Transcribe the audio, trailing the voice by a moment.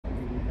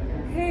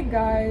Hey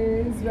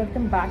guys,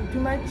 welcome back to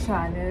my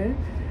channel.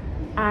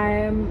 I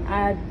am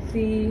at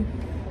the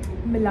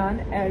Milan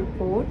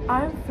airport.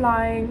 I'm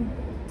flying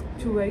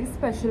to a very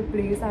special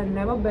place. I've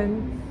never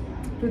been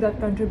to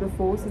that country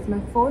before, so it's my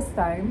first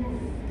time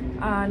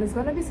and it's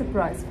gonna be a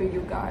surprise for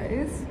you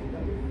guys.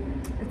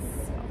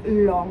 It's a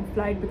long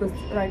flight because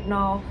right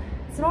now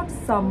it's not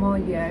summer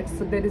yet,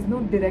 so there is no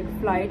direct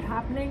flight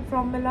happening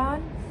from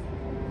Milan.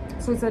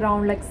 So it's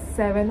around like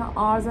 7.5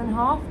 hours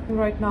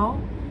right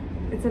now.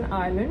 It's an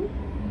island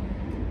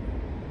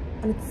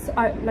and it's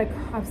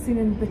I've seen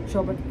in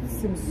picture, but it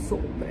seems so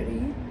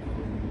pretty.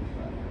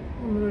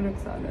 I'm really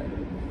excited.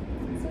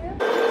 So yeah.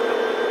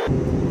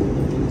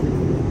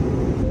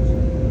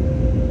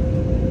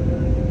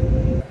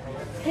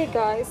 Hey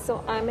guys,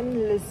 so I'm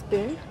in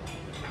Lisbon.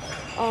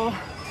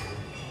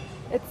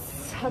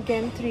 It's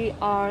again 3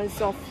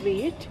 hours of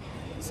wait.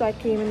 So I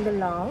came in the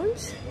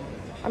lounge.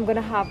 I'm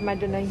gonna have my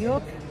dinner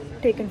here,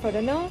 taken for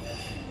dinner,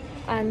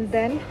 and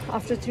then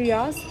after 3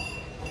 hours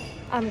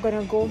I'm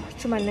gonna go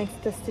to my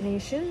next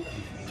destination.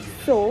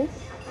 So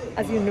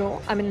as you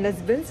know, I'm in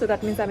Lisbon, so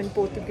that means I'm in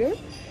Portugal.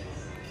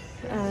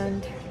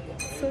 And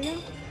so yeah,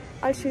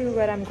 I'll show you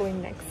where I'm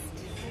going next.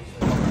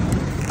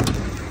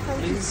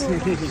 Thank you so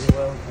much.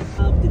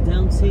 The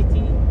down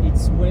city,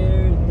 it's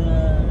where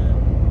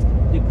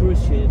the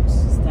cruise ships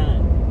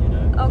stand, you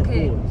know.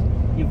 Okay.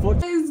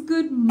 Guys,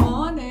 good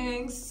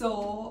morning.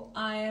 So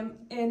I am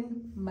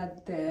in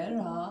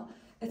Madeira.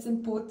 It's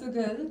in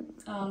Portugal,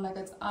 like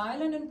it's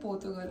island in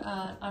Portugal,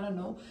 and I don't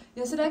know.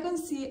 Yesterday I couldn't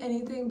see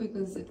anything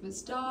because it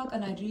was dark,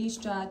 and I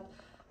reached at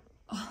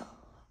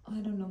I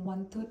don't know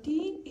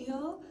 1:30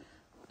 here,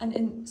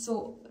 and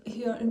so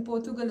here in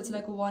Portugal it's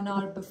like 1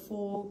 hour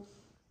before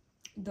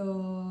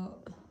the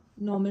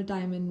normal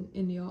time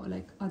in your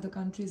like other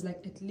countries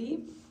like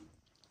Italy.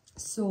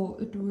 So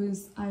it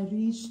was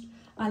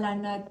I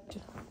landed at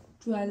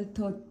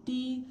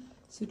 12:30,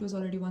 so it was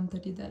already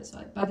 1:30 there. So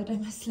by the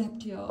time I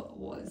slept here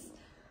was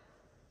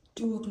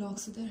 2 o'clock,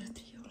 so there are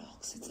 3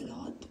 o'clock, so it's a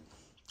lot.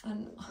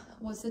 And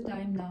what's the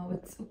time now?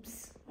 It's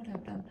oops, what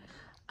I've done.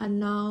 And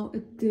now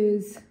it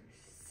is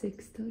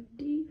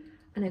 6:30,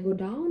 and I go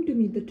down to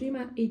meet the team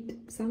at 8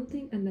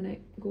 something, and then I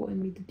go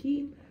and meet the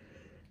team.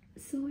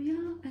 So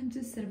yeah, I'm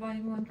just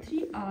surviving on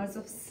 3 hours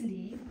of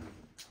sleep,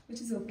 which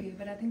is okay.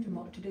 But I think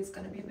today is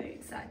gonna be a very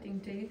exciting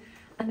day,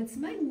 and it's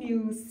my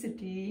new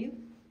city.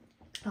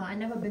 I've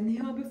never been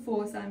here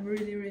before, so I'm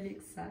really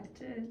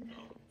excited.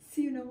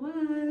 See you in a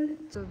while.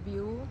 The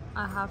view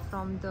I have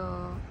from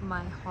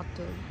my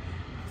hotel.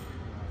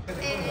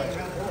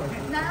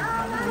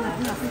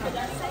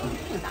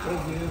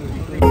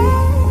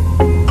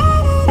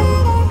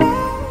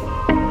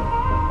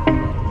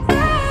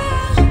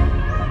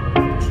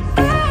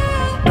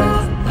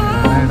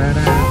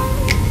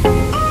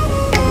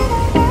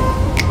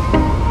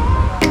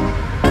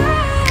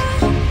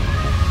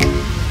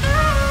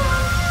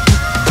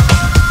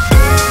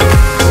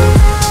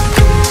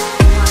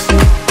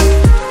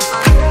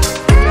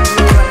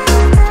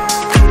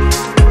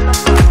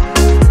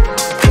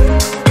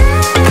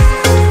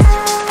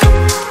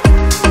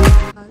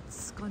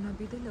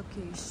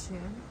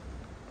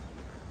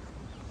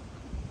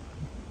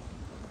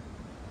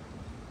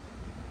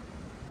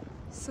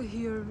 So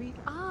here we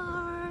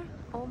are.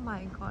 Oh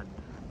my god,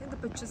 I think the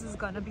pictures is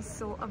gonna be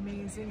so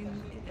amazing.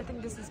 I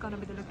think this is gonna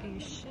be the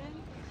location.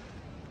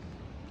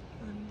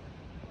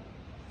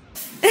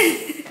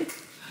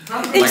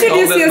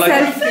 Introduce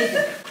yourself.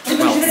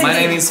 Well, my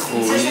name is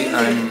Rui.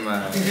 I'm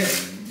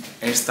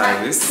a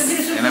stylist,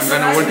 and I'm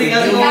gonna work with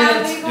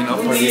you know,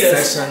 for this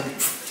session.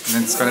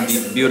 And it's gonna be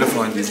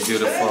beautiful in this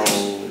beautiful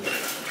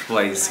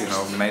place, you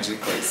know, magic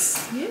place.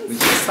 Yes. We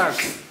can start.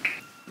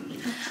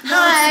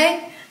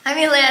 Hi, I'm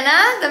Elena,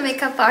 the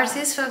makeup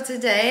artist for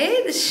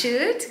today, the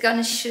shoot.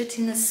 Gonna shoot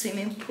in the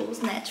swimming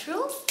pools,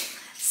 natural.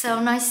 So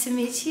nice to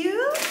meet you.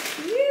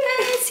 Yeah,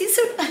 see you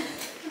soon.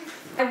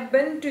 I've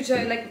been to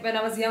like when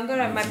I was younger,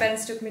 and my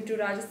parents took me to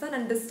Rajasthan,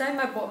 and this time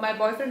my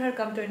boyfriend had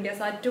come to India,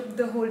 so I took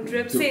the whole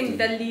trip, same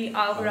Delhi,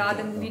 Agra,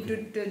 then we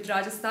did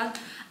Rajasthan,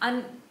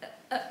 and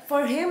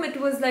for him it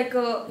was like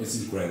a. It's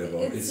incredible.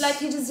 It's like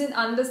he just didn't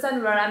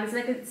understand where I am. It's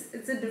like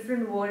it's a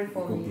different world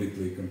for me.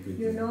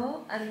 Completely. You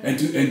know, and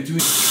to.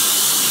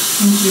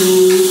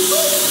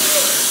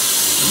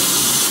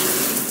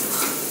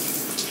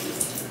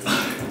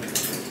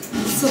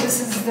 So this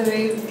is the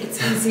way it's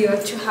easier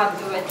to have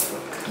the wet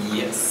look.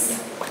 Yes.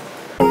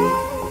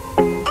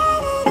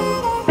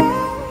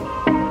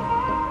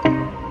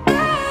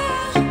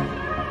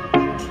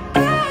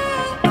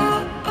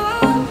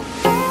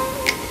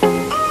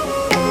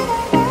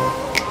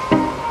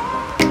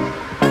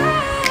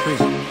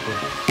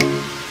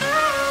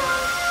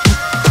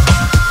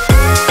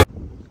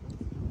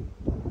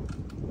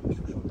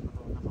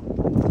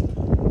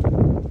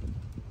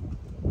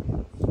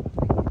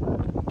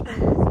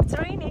 It's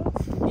raining.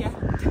 Yeah.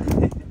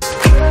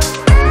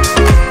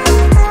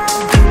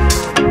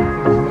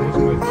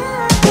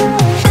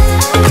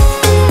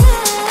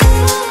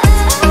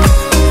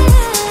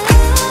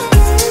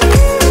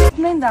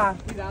 Да.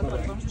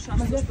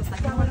 Mas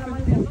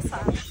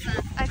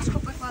Ai,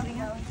 desculpa,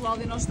 Claudinha.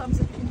 Cláudia, nós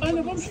estamos aqui.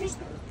 Olha, vamos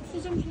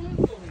fazemos lá.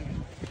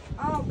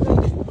 Ah, okay.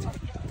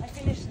 I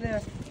finished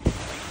there.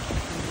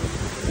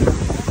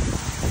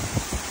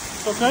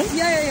 Ok?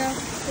 Yeah.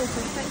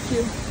 Perfect. Thank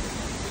you.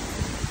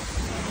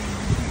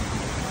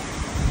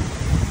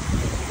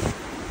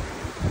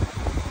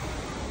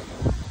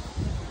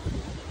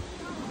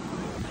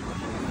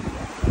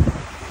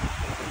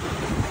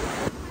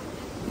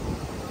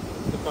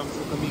 Tocamos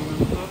o caminho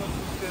mesmo todo,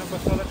 ter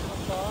passado esta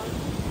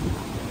passagem.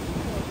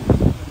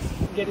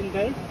 Getting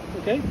there,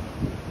 okay?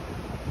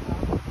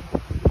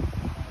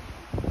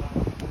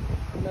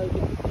 Now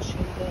you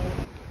pushing there.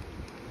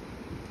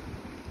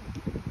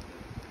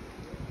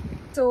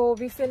 So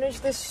we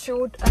finished this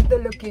shoot at the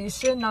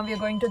location. Now we are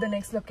going to the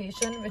next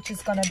location, which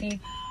is gonna be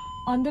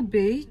on the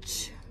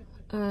beach.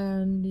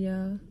 And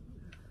yeah,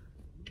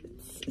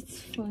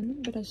 it's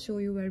fun, but I'll show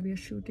you where we are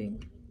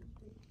shooting.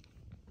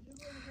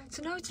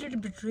 So now it's a little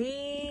bit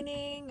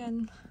raining,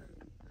 and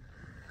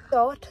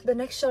the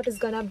next shot is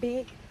gonna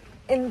be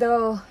in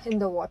the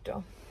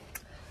water.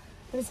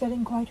 But it's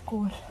getting quite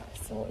cold,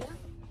 so yeah,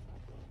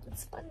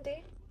 it's a fun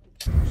day.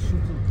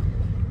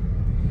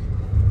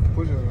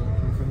 Depois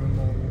foi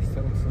mesmo eles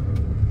disseram que sim.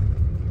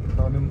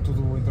 Estava mesmo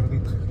tudo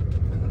interdito.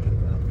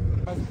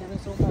 Faz a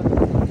convenção rápida.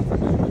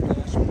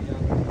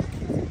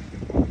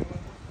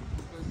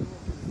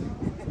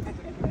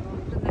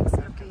 The next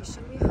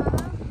location we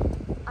have,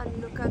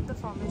 and look at the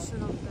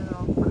formation of the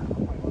rock.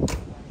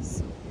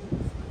 So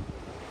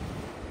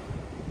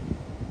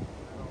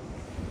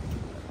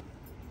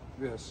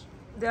Yes.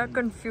 they are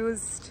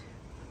confused.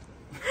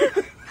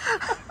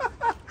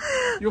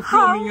 You're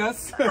filming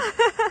us?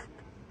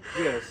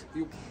 Yes.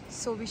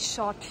 So we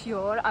shot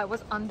here. I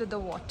was under the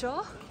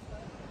water.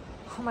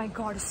 Oh my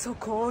god, it's so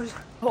cold.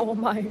 Oh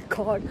my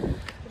god,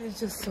 it is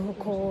just so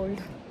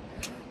cold.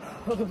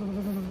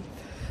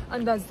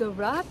 And that's the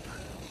wrap.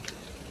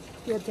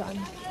 We're done.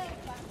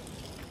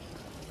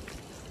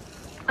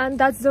 And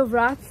that's the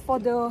wrap for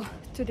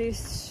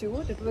today's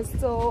shoot. It was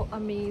so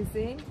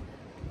amazing.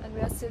 And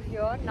we are still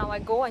here. Now I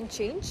go and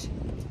change.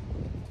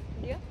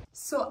 Yeah.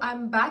 So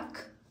I'm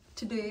back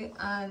today,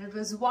 and it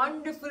was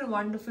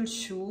wonderful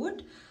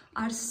shoot.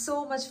 I had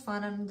so much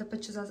fun, and the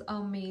pictures are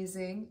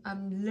amazing.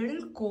 I'm a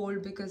little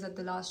cold because at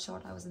the last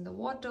shot I was in the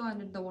water,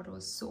 and the water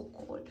was so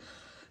cold.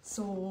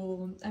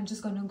 So I'm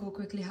just gonna go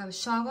quickly have a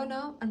shower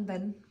now, and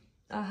then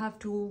I have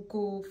to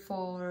go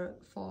for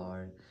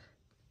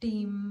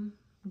team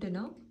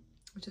dinner,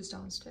 which is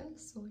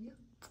downstairs. So yeah,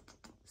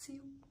 see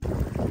you.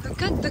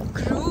 Look at the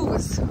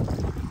cruise.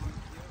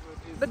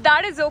 But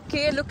that is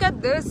okay. Look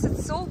at this.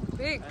 It's so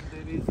big. And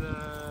there is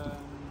a...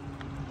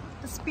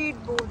 The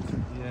speedboat.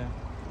 Yeah.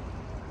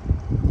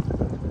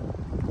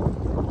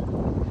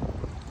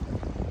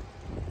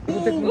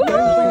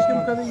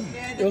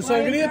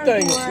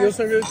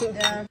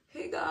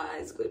 Hey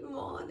guys, good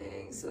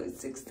morning. So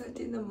it's 6:30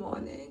 in the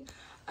morning,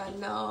 and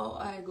now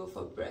I go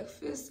for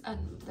breakfast,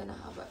 and then I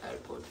have an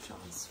airport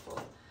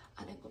transfer,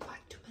 and I go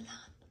back to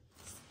Milan.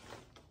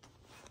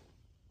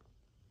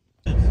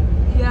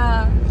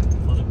 Yeah.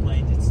 For the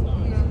plane, it's not.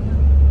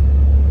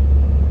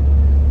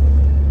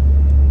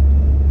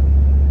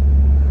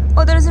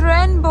 Oh, there's a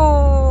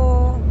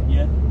rainbow.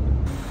 Yeah.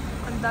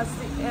 And that's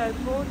the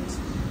airport.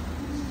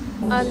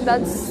 And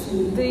that's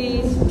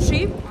the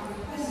trip.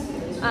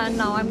 And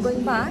now I'm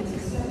going back.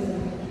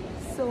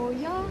 So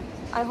yeah,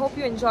 I hope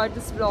you enjoyed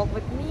this vlog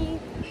with me.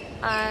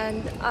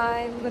 And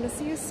I'm gonna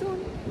see you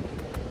soon.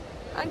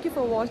 Thank you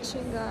for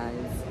watching,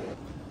 guys.